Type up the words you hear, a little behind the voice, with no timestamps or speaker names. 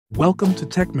Welcome to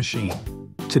Tech Machine.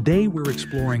 Today we're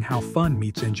exploring how fun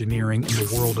meets engineering in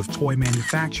the world of toy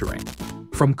manufacturing.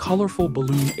 From colorful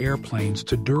balloon airplanes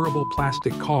to durable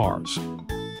plastic cars,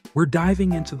 we're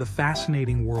diving into the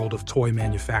fascinating world of toy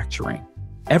manufacturing.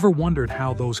 Ever wondered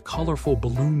how those colorful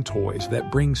balloon toys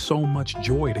that bring so much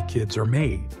joy to kids are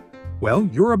made? Well,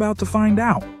 you're about to find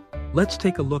out. Let's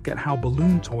take a look at how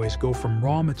balloon toys go from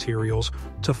raw materials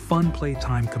to fun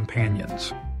playtime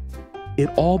companions. It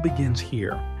all begins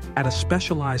here, at a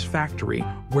specialized factory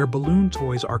where balloon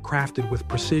toys are crafted with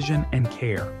precision and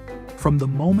care. From the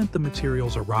moment the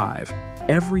materials arrive,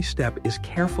 every step is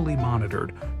carefully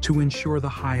monitored to ensure the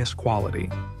highest quality.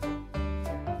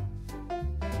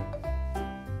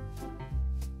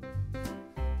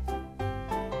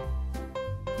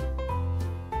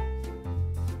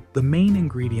 The main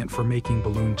ingredient for making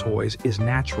balloon toys is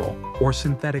natural or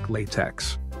synthetic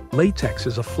latex. Latex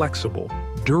is a flexible,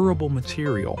 durable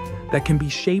material that can be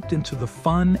shaped into the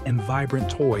fun and vibrant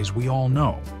toys we all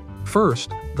know.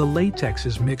 First, the latex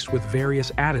is mixed with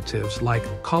various additives like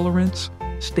colorants,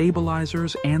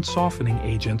 stabilizers, and softening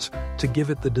agents to give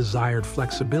it the desired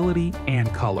flexibility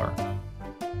and color.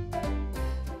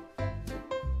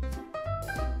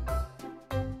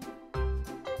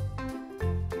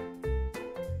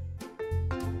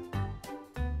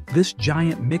 This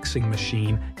giant mixing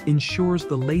machine ensures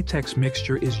the latex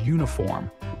mixture is uniform,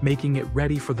 making it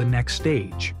ready for the next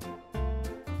stage.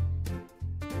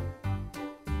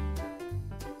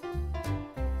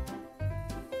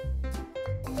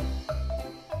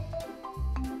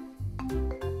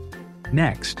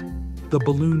 Next, the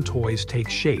balloon toys take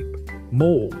shape.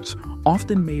 Molds,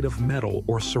 often made of metal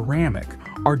or ceramic,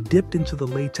 are dipped into the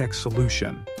latex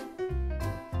solution.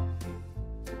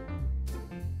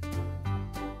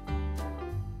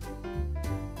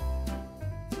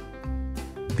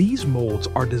 These molds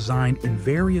are designed in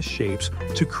various shapes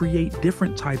to create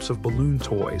different types of balloon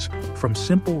toys, from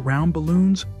simple round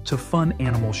balloons to fun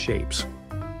animal shapes.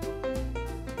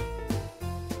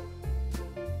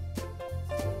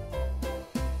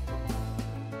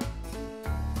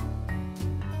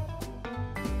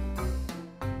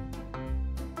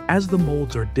 As the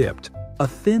molds are dipped, a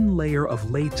thin layer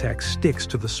of latex sticks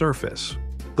to the surface.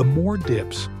 The more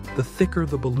dips, the thicker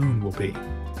the balloon will be.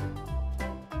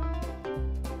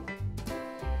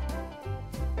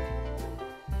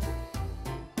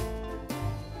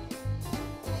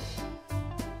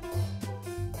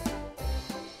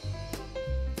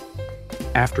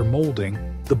 After molding,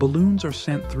 the balloons are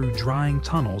sent through drying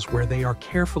tunnels where they are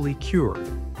carefully cured.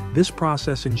 This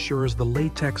process ensures the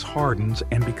latex hardens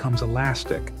and becomes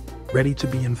elastic, ready to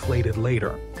be inflated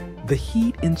later. The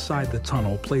heat inside the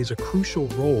tunnel plays a crucial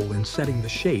role in setting the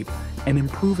shape and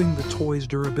improving the toy's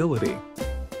durability.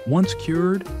 Once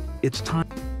cured, it's time.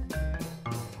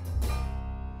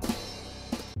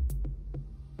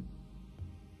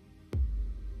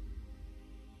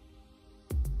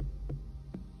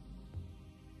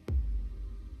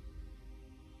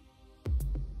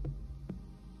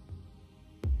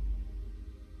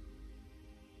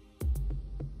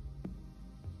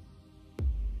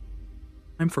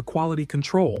 For quality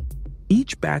control.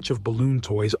 Each batch of balloon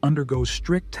toys undergoes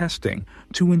strict testing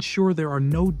to ensure there are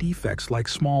no defects like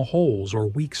small holes or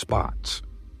weak spots.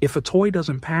 If a toy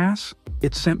doesn't pass,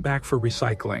 it's sent back for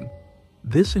recycling.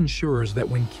 This ensures that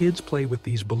when kids play with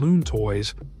these balloon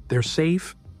toys, they're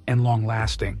safe and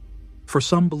long-lasting. For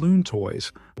some balloon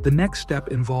toys, the next step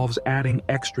involves adding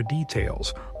extra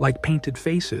details, like painted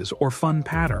faces or fun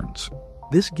patterns.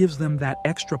 This gives them that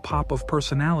extra pop of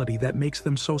personality that makes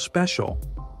them so special.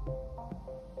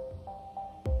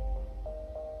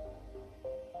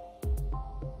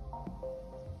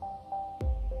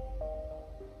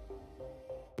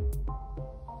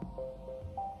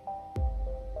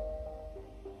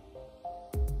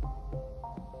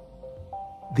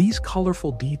 These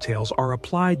colorful details are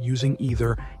applied using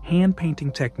either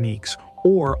hand-painting techniques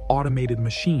or automated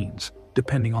machines,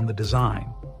 depending on the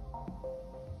design.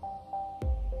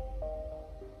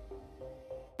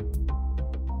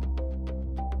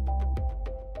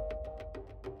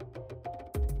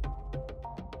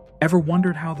 Ever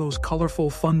wondered how those colorful,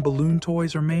 fun balloon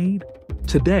toys are made?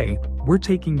 Today, we're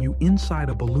taking you inside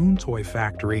a balloon toy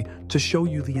factory to show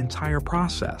you the entire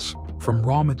process, from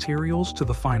raw materials to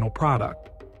the final product.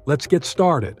 Let's get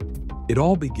started. It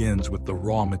all begins with the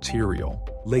raw material,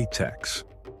 latex.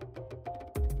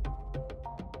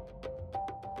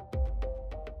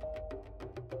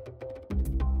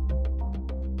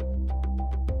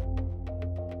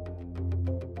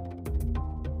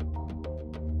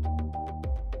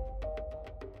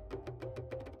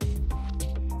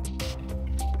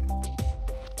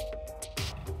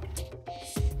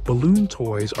 Balloon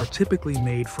toys are typically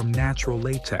made from natural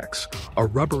latex, a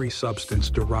rubbery substance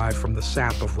derived from the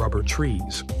sap of rubber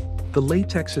trees. The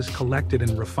latex is collected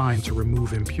and refined to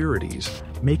remove impurities,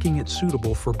 making it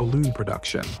suitable for balloon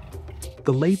production.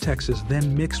 The latex is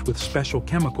then mixed with special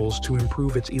chemicals to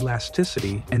improve its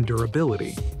elasticity and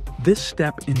durability. This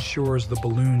step ensures the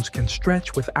balloons can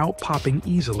stretch without popping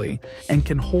easily and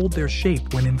can hold their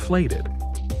shape when inflated.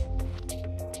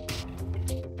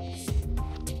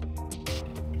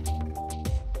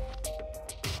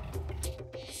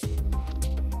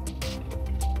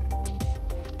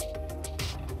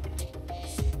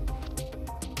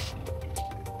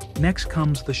 Next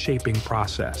comes the shaping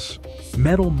process.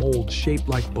 Metal molds shaped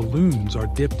like balloons are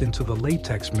dipped into the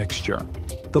latex mixture.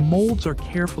 The molds are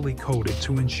carefully coated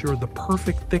to ensure the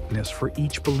perfect thickness for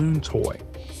each balloon toy.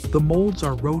 The molds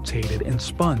are rotated and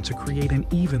spun to create an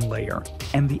even layer,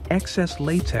 and the excess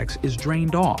latex is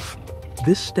drained off.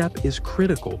 This step is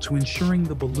critical to ensuring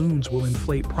the balloons will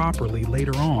inflate properly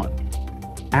later on.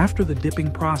 After the dipping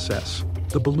process,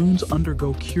 the balloons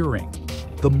undergo curing.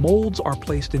 The molds are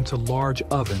placed into large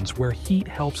ovens where heat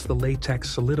helps the latex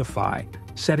solidify,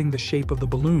 setting the shape of the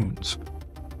balloons.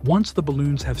 Once the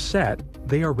balloons have set,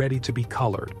 they are ready to be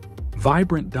colored.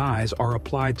 Vibrant dyes are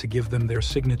applied to give them their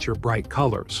signature bright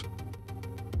colors.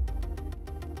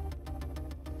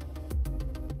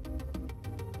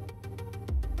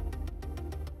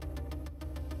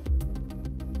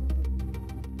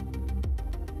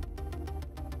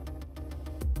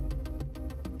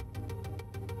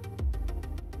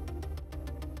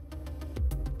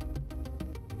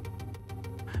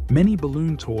 Many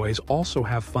balloon toys also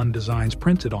have fun designs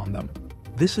printed on them.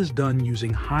 This is done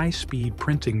using high-speed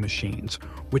printing machines,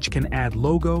 which can add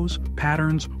logos,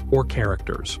 patterns, or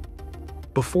characters.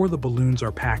 Before the balloons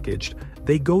are packaged,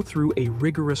 they go through a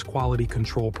rigorous quality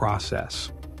control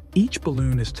process. Each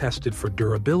balloon is tested for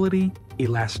durability,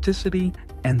 elasticity,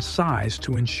 and size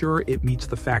to ensure it meets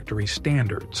the factory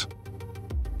standards.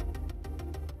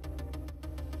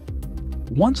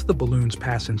 Once the balloons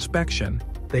pass inspection,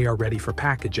 they are ready for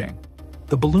packaging.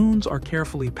 The balloons are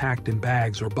carefully packed in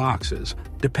bags or boxes,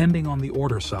 depending on the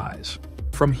order size.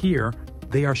 From here,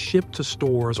 they are shipped to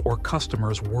stores or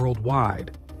customers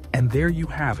worldwide. And there you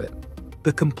have it,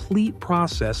 the complete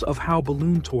process of how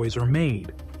balloon toys are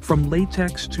made, from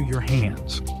latex to your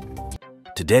hands.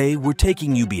 Today, we're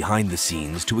taking you behind the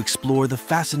scenes to explore the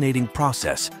fascinating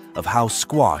process of how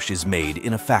squash is made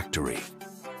in a factory.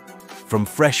 From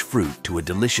fresh fruit to a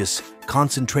delicious,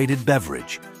 concentrated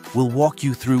beverage, we'll walk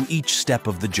you through each step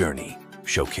of the journey,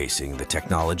 showcasing the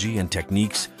technology and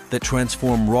techniques that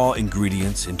transform raw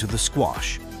ingredients into the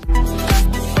squash.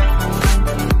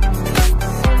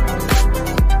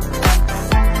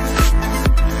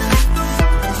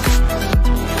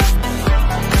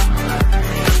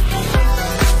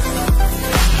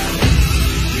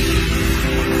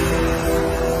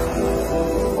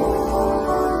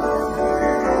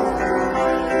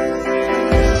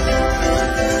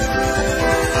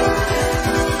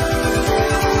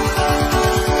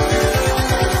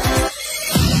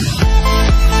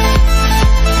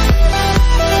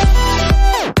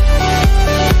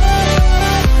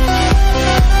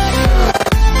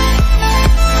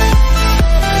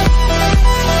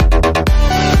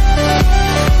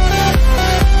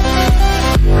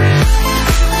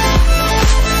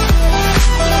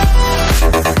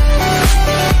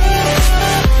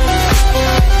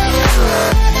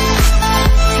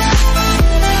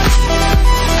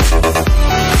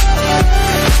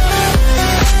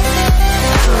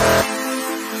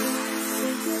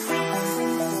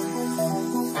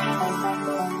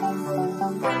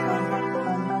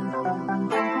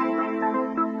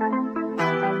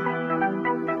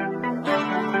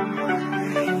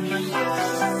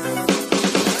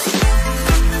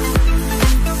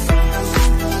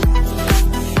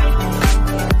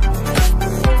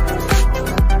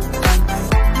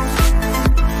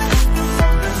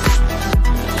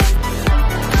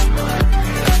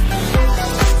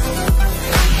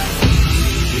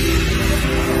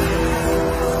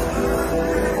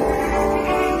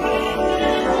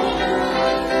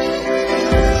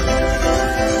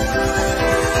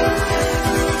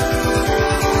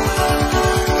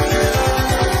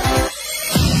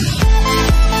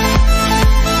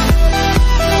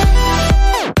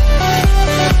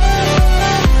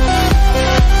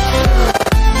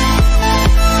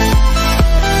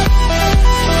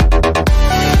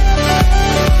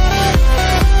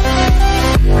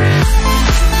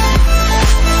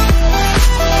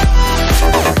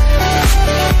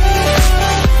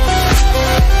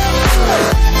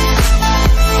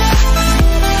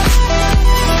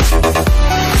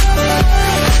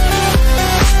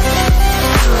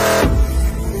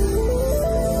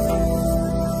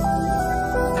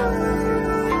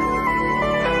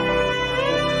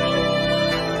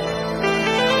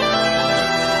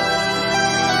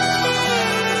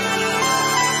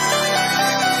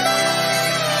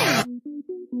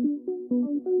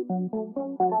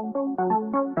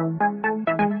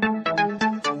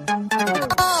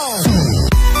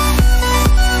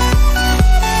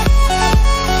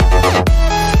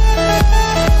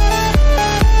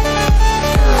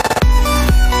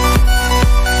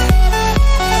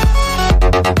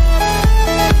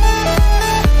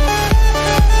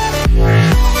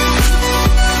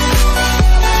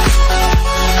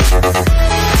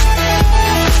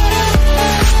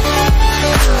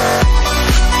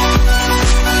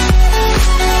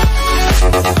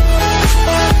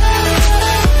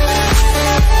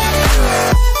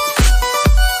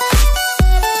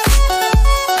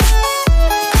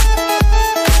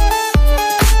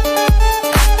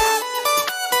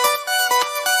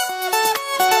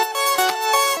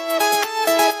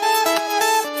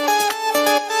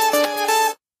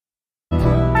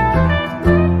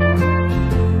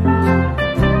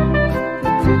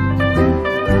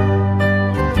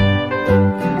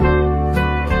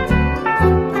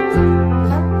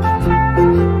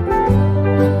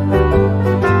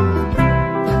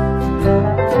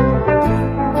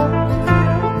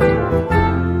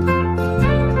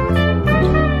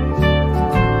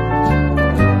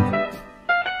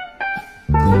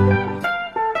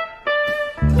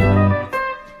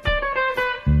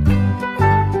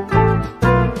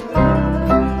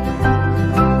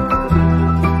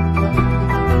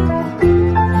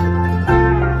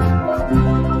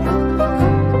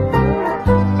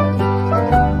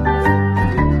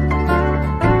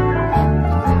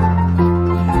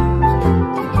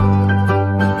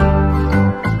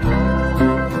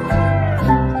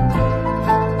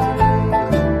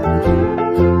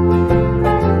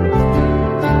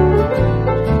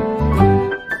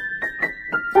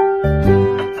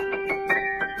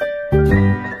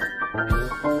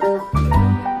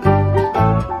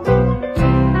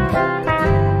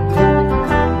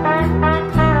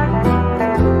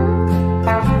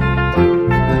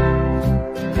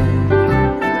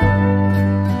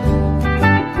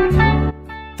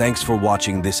 Thanks for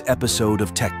watching this episode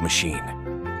of Tech Machine.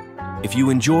 If you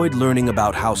enjoyed learning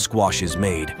about how squash is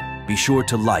made, be sure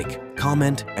to like,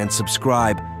 comment, and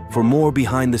subscribe for more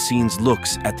behind-the-scenes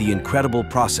looks at the incredible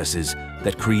processes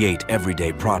that create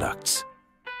everyday products.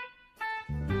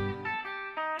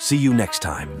 See you next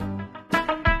time.